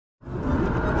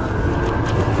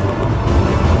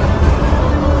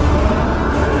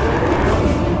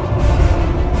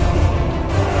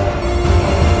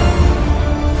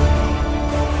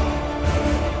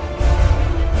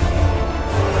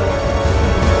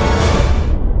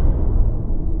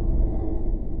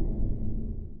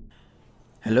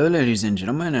Hello ladies and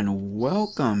gentlemen, and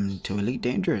welcome to Elite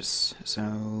Dangerous.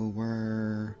 So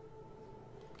we're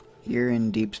here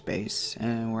in deep space,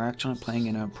 and we're actually playing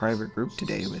in a private group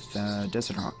today with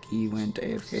Deserthawk. He went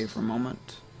AFK for a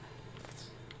moment.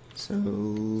 So,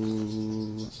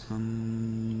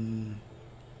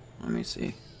 let me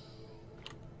see.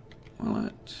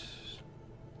 Wallet.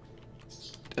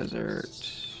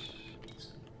 Desert.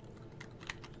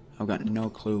 I've got no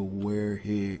clue where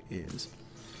he is.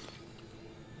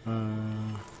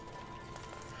 And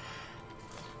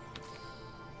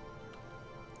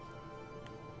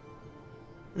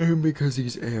because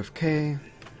he's AFK,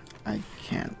 I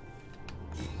can't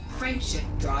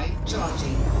Frameshift drive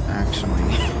charging.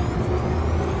 actually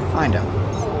find him.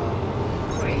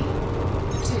 4, 3,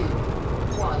 2,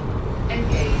 1,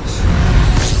 engage.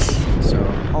 So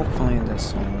hopefully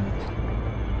this will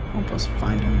help us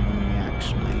find him when we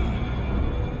actually...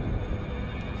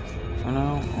 For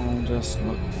now, I'll just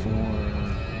look for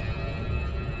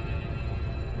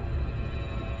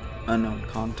unknown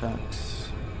contacts.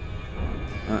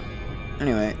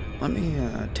 Anyway, let me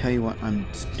tell you what I'm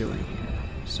doing here.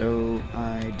 So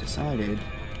I decided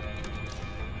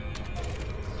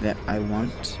that I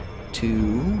want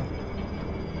to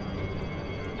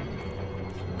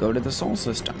go to the Sol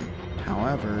system.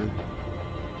 However,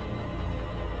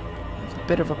 it's a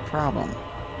bit of a problem.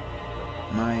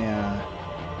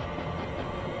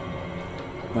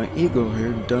 My ego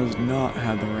here does not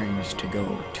have the range to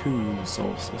go to the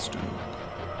Sol system.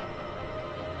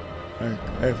 Like,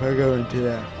 if I go into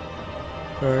that,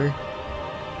 sorry,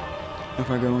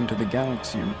 if I go into the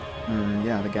galaxy,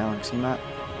 the galaxy map,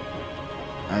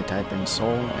 I type in Sol,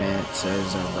 and it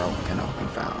says a route cannot be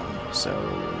found. So,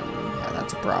 yeah,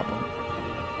 that's a problem.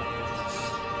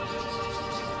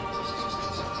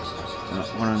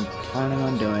 What I'm planning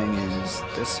on doing is,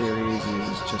 this series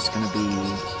is just going to be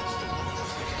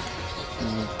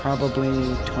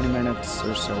probably 20 minutes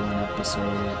or so an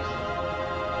episode.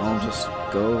 I'll just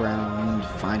go around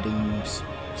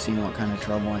seeing what kind of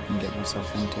trouble I can get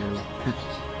myself into.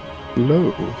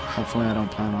 Hello. Hopefully I don't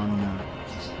plan on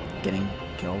getting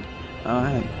killed. Oh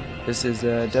hey, this is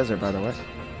Desert, by the way.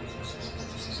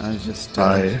 I was just...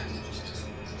 Hi.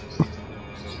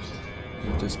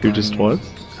 You just what?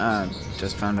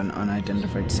 Just found an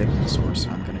unidentified signal source, so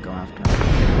I'm gonna go after it.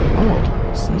 Oh,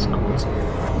 See that's cool. what's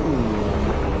here.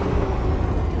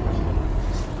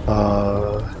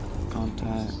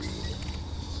 Contacts.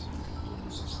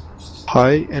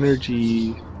 High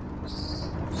energy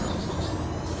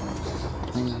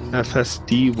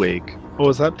FSD wake. Oh,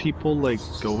 is that people like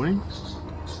going?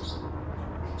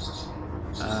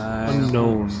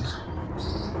 Unknown.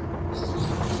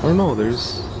 I don't know.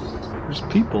 There's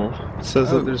people. It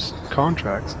says that there's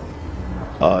contracts.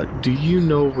 Do you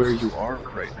know where you are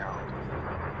right now?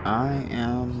 I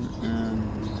am in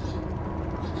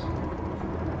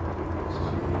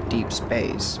deep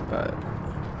space, but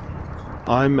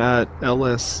I'm at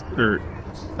LHS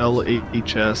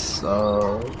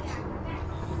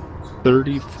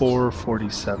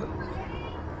 3447.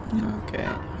 okay.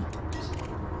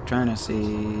 Trying to see.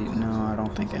 No, I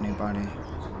don't think anybody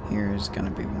here is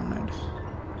gonna be wanted.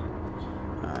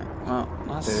 Alright, well,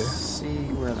 let's see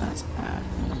where that's at.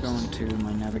 I'm going to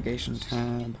my navigation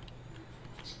tab,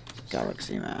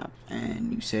 galaxy map,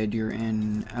 and you said you're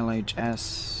in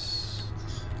LHS.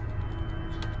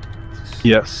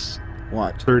 Yes.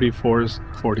 What?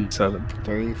 3447.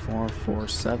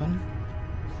 3447?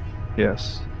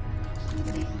 Yes.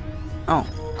 Oh,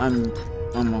 I'm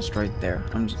almost right there.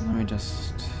 Let me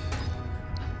just...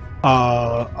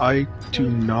 I do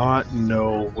not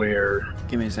know where.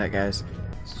 Give me a sec, guys.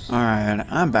 Alright,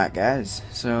 I'm back, guys.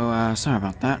 So, sorry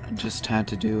about that. I just had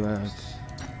to do a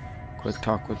quick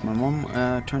talk with my mom.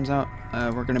 Turns out,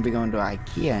 we're gonna be going to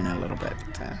IKEA in a little bit.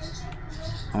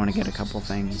 I want to get a couple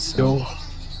things. So.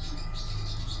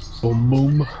 Oh,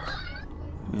 mom.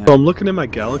 Yeah. So I'm looking at my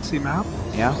galaxy map.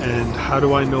 Yeah? And how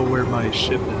do I know where my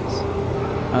ship is?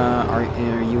 Are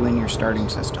you in your starting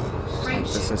system? Like the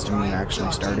system you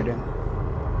actually started in?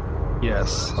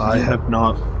 Yes, I have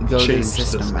not Go to the changed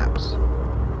system maps.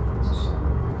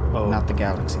 Oh. Not the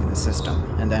galaxy, the system.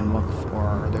 And then look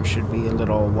for, there should be a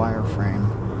little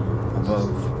wireframe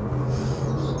above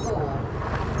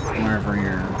wherever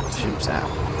your ship's at.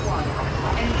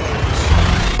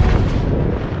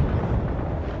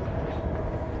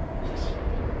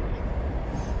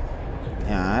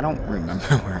 Yeah, I don't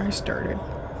remember where I started.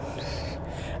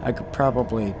 I could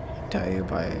probably tell you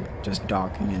by just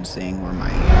docking and seeing where my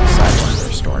sidewalks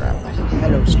are stored at.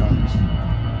 Hello, stars.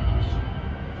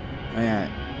 Oh, yeah.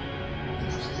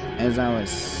 As I was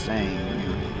saying,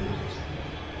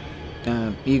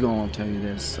 Eagle will tell you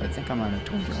this. I think I might have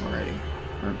told you already.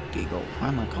 Or Deagle. Why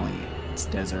am I calling it? It's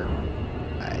Desert.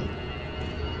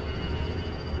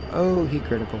 Oh, he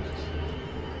critical.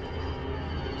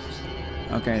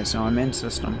 Okay, so I'm in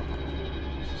system.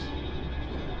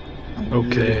 I'm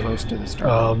really close to the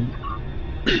start.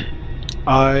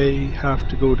 I have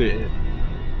to go to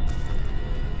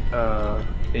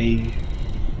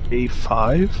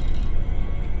A5.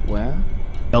 Where?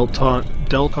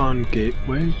 Delton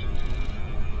Gateway.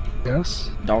 Yes.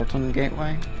 Dalton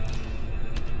Gateway.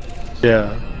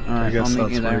 Yeah. Alright, I guess I'll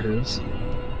meet that's you where there. it is.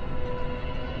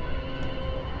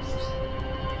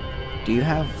 Do you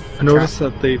have? I noticed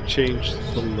that they've changed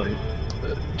the light.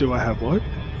 Do I have what?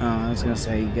 Oh, I was gonna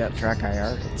say you got track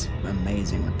IR. It's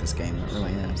amazing with this game. It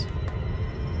really is.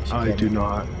 I do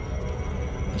not.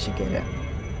 You should get it.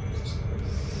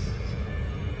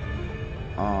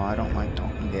 Oh, I don't like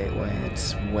Dalton Gateway.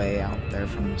 It's way out there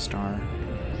from the star.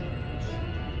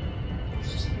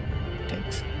 It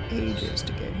takes ages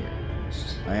to get here.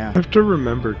 Oh yeah. I have to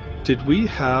remember, did we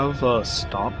have a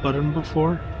stop button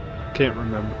before? Can't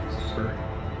remember.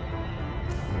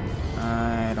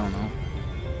 I don't know.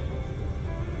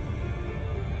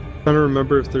 I'm trying to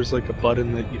remember if there's like a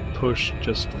button that you push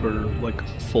just for like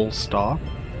a full stop.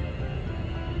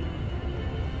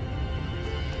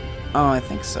 Oh, I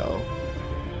think so.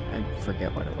 I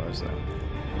forget what it was though.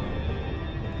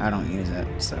 I don't use it,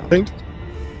 so. I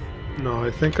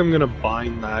think I'm gonna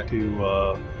bind that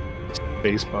to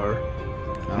spacebar.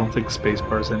 I don't think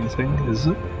spacebar's anything, is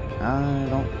it? I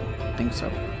don't think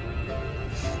so.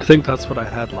 I think that's what I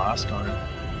had last time.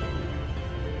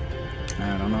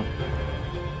 I don't know.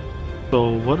 So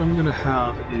what I'm gonna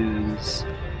have is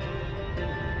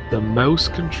the mouse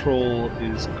control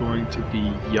is going to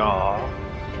be yaw,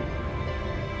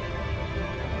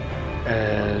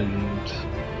 and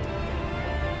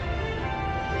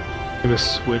I'm gonna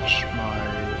switch my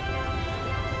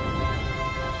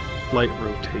light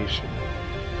rotation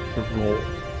to roll.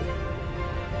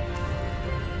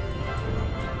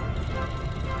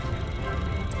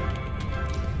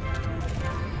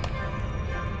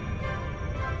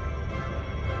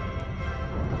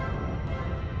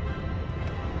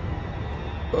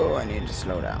 Oh, I need to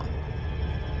slow down.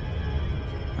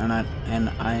 And an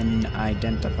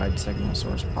unidentified signal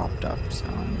source popped up, so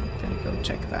I'm gonna go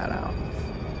check that out.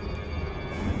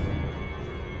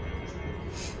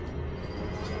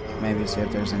 Maybe see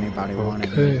if there's anybody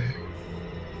wanted me.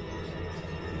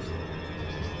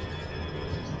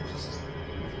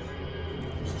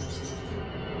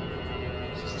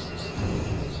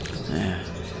 Yeah.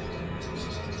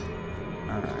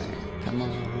 Alright, come on.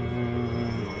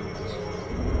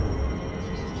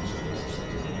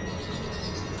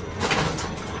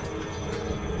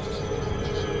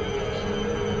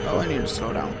 Oh, I need to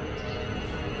slow down.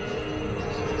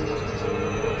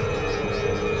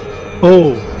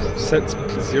 Oh, set speed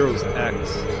to 0's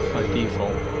X by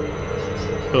default.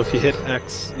 So if you hit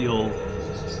X, you'll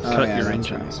cut yeah, your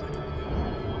that's engines.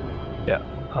 right. Yeah,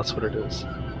 that's what it is.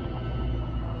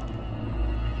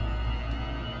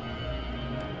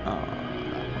 Oh,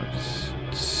 that was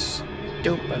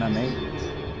stupid of me.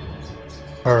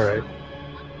 Alright.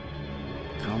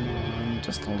 Come on,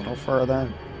 just a little further.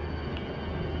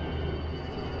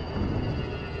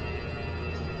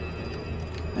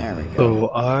 There we go. So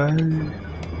Alright.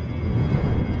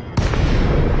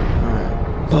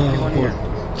 Oh, Anyone here?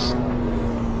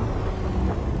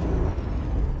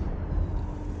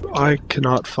 I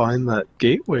cannot find that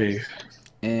gateway.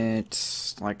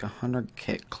 It's like 100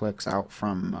 clicks out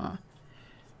from.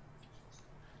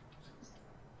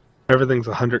 Everything's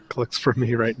 100 clicks for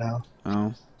me right now.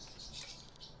 Oh.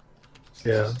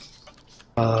 Yeah.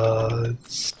 Oh,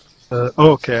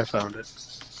 okay, I found it.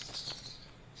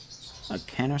 A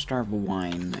canister of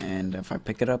wine, and if I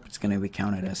pick it up, it's going to be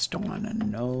counted as stolen. And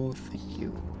no, thank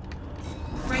you.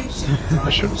 I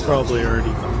should have probably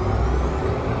already done that.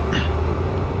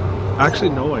 Actually,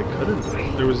 no, I couldn't.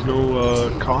 There was no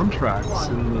contracts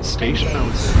in the station I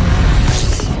was in.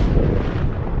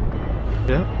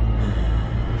 Yeah.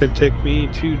 It'd take me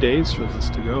 2 days for this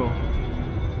to go.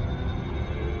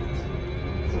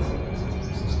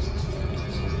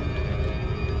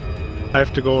 I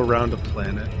have to go around a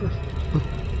planet.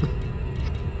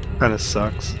 Kinda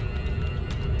sucks.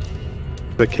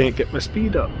 I can't get my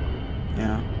speed up.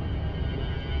 Yeah.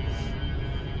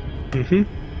 I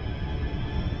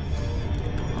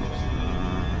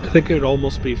think it'd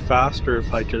almost be faster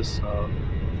if I just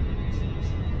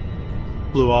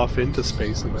flew off into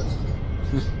space and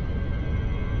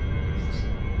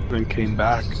then came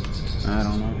back. I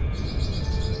don't know.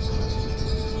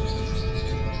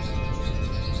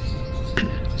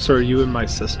 So are you in my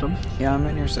system? Yeah, I'm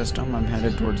in your system. I'm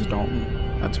headed towards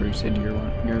Dalton. That's where you said you're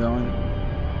going?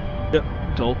 Yep,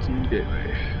 Dalton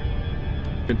Gateway.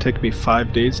 It's gonna take me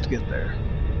 5 days to get there.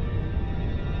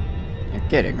 You're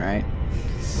kidding, right?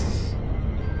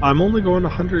 I'm only going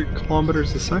 100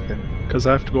 kilometers a second because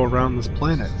I have to go around this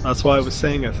planet. That's why I was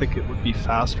saying I think it would be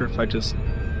faster if I just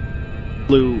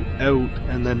flew out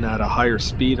and then at a higher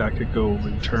speed I could go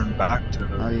and turn back to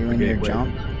the Are you in gateway. your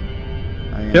jump?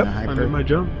 Are you in Yep, the hyper? I'm in my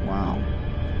jump. Wow.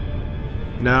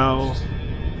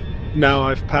 Now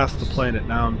I've passed the planet.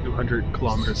 Now I'm 200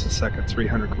 kilometers a second,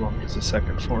 300 kilometers a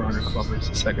second, 400 kilometers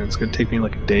a second. It's going to take me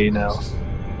like a day now.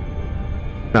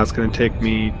 Now it's going to take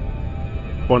me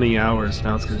 20 hours.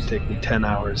 Now it's going to take me 10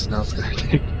 hours. Now it's going to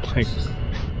take me like...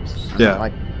 Yeah,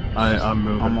 Like I'm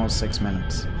moving. almost 6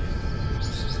 minutes.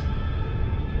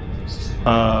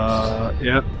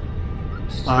 Yep.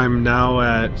 I'm now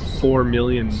at 4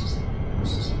 million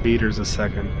meters a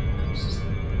second.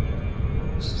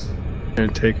 It's gonna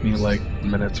take me like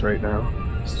minutes right now.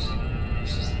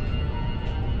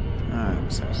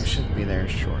 So we should be there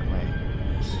shortly.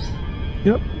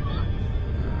 Yep.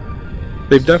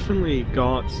 They've definitely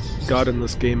gotten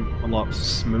this game a lot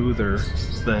smoother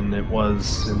than it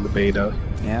was in the beta.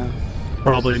 Yeah.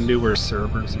 Probably newer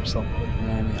servers or something.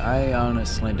 Maybe. I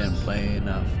honestly didn't play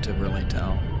enough to really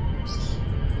tell.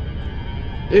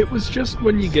 It was just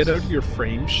when you get out of your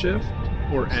frame shift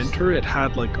or enter, it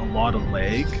had like a lot of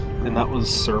lag, and that was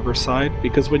server side,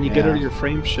 because when you get out of your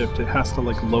frame shift, it has to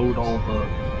like load all the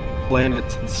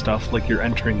planets and stuff like you're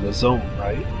entering the zone,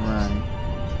 right? Right.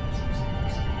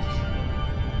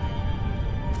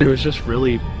 It was just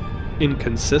really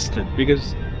inconsistent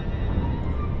because,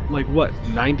 like, what,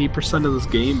 90% of this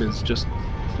game is just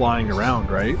flying around,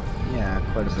 right? Yeah,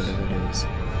 quite a bit of it is.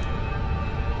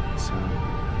 So.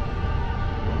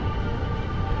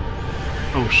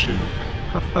 Oh shoot.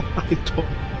 I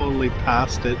totally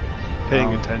passed it,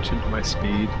 paying attention to my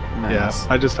speed. Nice. Yeah,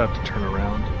 I just have to turn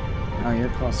around. Oh, you're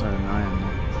closer than I am.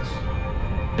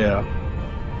 Yeah.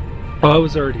 Oh, I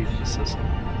was already in the system.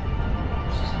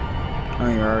 Oh,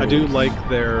 you're already. I do like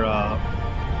their. Oh,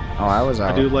 I was.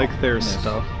 I do like their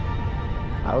stuff.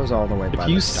 I was all the way by If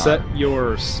you the start. set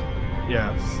your,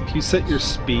 if you set your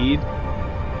speed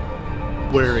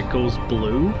where it goes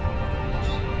blue,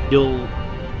 you'll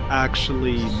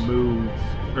actually move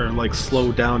or like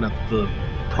slow down at the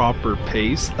proper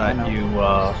pace that you.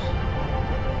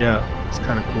 Yeah, it's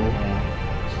kind of cool. Yeah.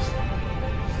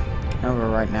 However,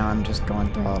 right now I'm just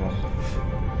going throttle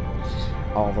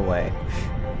all the way.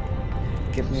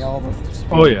 Give me all the speed.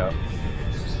 Oh yeah.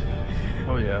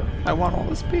 Oh yeah. I want all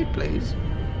the speed, please.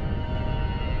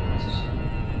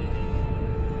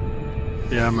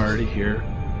 Yeah, I'm already here.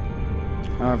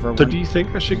 However, So do you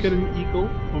think I should get an eagle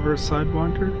over a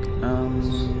Sidewinder?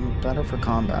 better for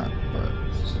combat, but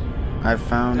I've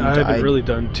found I haven't really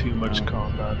done too much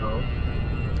combat though.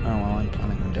 Oh well, I'm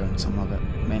planning on doing some of it,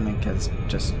 mainly because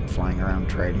just flying around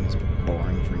trading is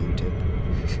boring for YouTube.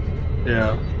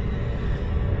 Yeah.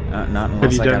 Not Have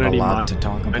unless you I done got a any lot to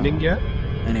talk about. mining yet?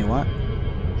 Any what?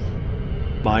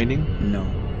 Mining? No.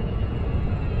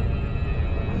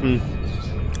 Hmm.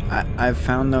 I've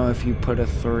found though, if you put a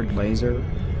third laser,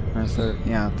 or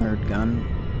third gun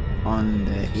on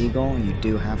the Eagle, you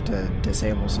do have to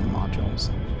disable some modules.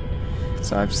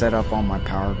 So I've set up all my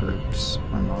power groups,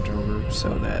 my module groups,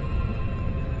 so that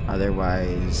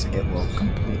otherwise it will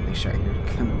completely shut your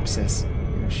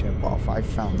ship off. I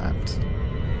found that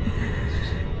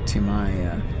to my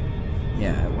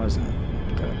yeah, it wasn't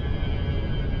good.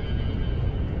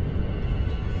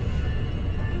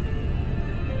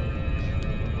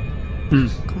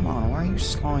 Come on, why are you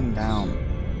slowing down?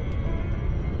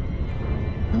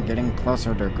 I'm getting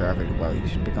closer to gravity. Well, you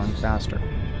should be going faster.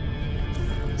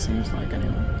 Seems like,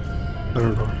 anyway. I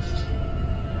don't know.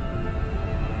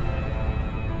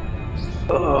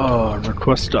 Oh,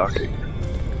 request docking.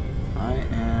 I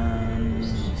am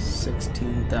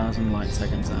 16,000 light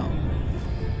seconds out.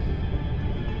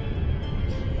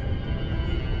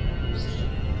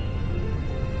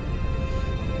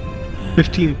 —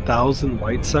 15,000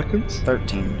 light seconds?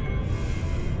 13.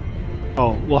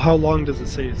 Oh, well, how long does it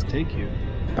say it's take you?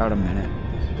 About a minute.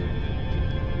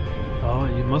 Oh,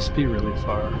 you must be really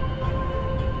far.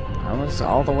 I was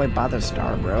all the way by the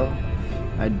star, bro.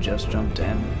 I just jumped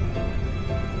in.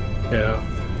 Yeah.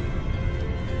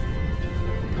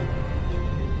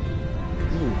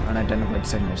 Ooh, unidentified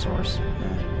signal source.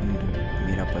 Yeah, I need to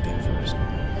meet up with you first.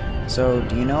 So,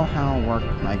 do you know how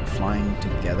like flying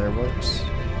together works?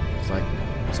 It's like,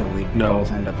 so we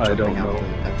both end up jumping out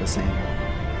at the same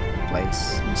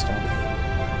place and stuff.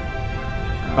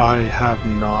 I have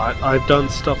not. I've done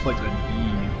stuff like the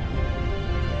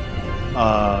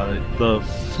The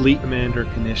fleet commander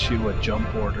can issue a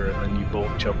jump order, and then you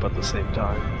both jump at the same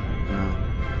time.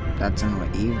 That's in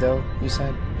what, Eve though, you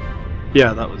said?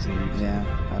 Yeah, that was Eve. Yeah,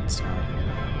 that's not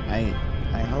here.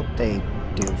 I hope they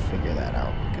do figure that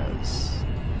out, because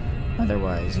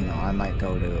otherwise, you know, I might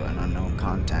go to an unknown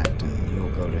contact and you'll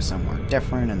go to somewhere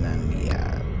different, and then,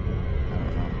 yeah, I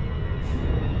don't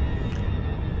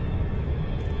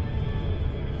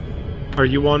know. Are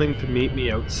you wanting to meet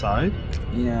me outside?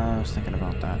 Yeah, I was thinking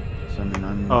about that. So, I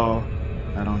mean, Oh,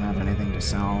 I don't have anything to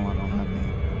sell, I don't have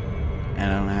any,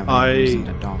 and I don't have any reason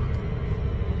to dock.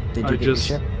 Did you get just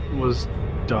your ship? was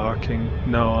docking.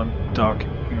 No, I'm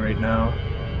docking right now.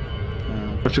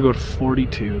 I have to go to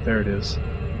 42. There it is.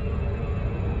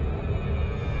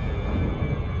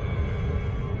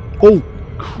 Oh,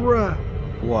 crap!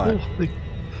 What? Holy...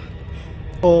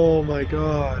 Oh my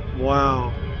god!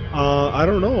 Wow. I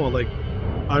don't know. Like,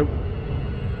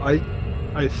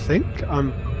 I think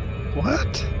I'm.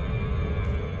 What?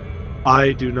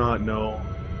 I do not know.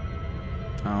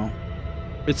 Oh.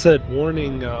 It said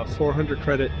warning, 400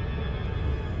 credit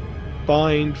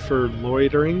fined for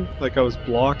loitering. Like I was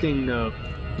blocking.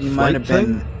 You might have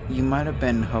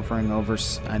been hovering over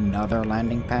another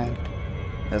landing pad.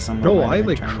 That someone No, might I have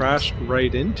like been trying to- crashed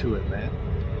right into it, man.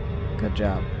 Good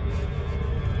job.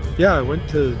 Yeah, I went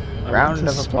to Round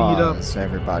of speed up. applause,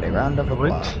 everybody. Round of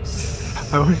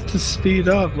applause. I went to speed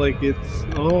up. Like it's.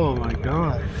 Oh my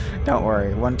god. Don't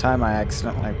worry. One time I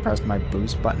accidentally pressed my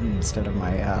boost button instead of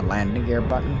my landing gear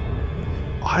button.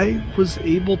 I was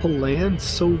able to land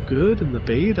so good in the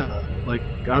beta. Like,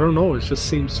 I don't know, it just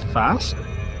seems faster.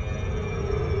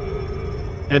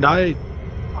 And I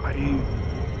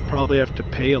probably have to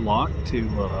pay a lot to,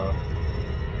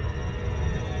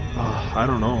 I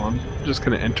don't know, I'm just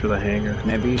gonna enter the hangar.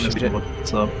 Maybe you should see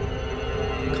what's up.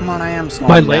 Come on, I am slowing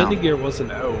My down. landing gear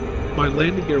wasn't out. My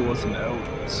landing gear wasn't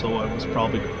out, so I was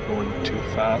probably going too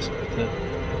fast with it.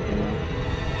 Yeah.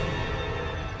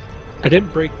 I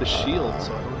didn't break the shield,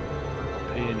 so I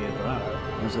don't pay any of that.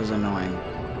 This is annoying.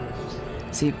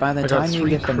 See, by the I got time you 3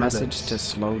 get the credits. message to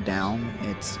slow down,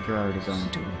 you're already going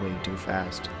way too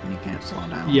fast, and you can't slow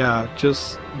down. Yeah,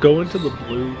 just go into the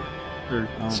blue, or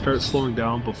Oh. start slowing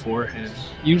down beforehand.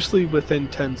 Usually within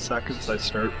 10 seconds I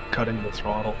start cutting the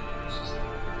throttle.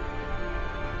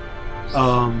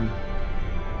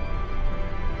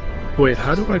 Wait,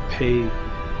 how do I pay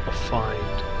a fine?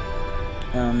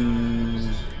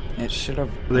 It should have.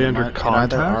 Are they under It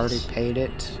either already contacts? paid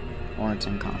it, or it's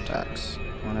in contacts.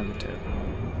 One of the two.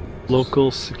 Local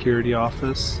security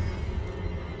office?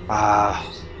 Ah.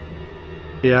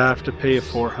 Yeah, I have to pay a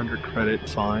 400 credit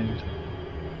fine.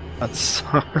 That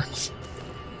sucks.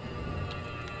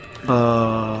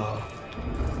 I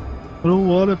don't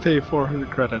want to pay 400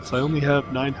 credits. I only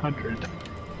have 900.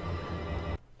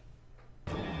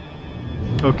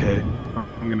 Okay,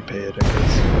 I'm gonna pay it, I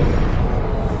guess.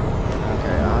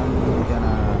 Okay, I'm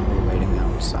gonna be waiting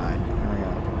outside. Hurry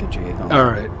up, get your going.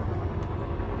 Alright.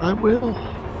 I will.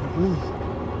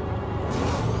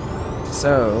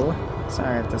 So,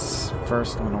 sorry if this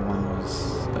first little one was,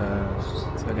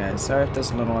 so guys, sorry if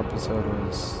this little episode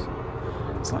was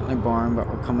slightly boring, but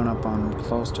we're coming up on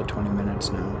close to 20 minutes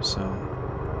now, so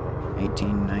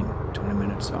 20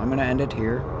 minutes, so I'm gonna end it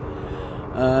here.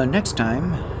 Next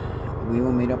time, we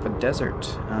will meet up with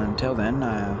Desert. Until then,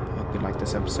 I hope you like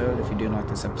this episode. If you do like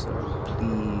this episode,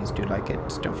 please do like it.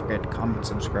 Don't forget to comment,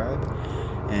 subscribe,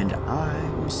 and I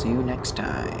will see you next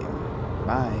time.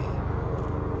 Bye.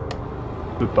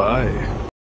 Goodbye.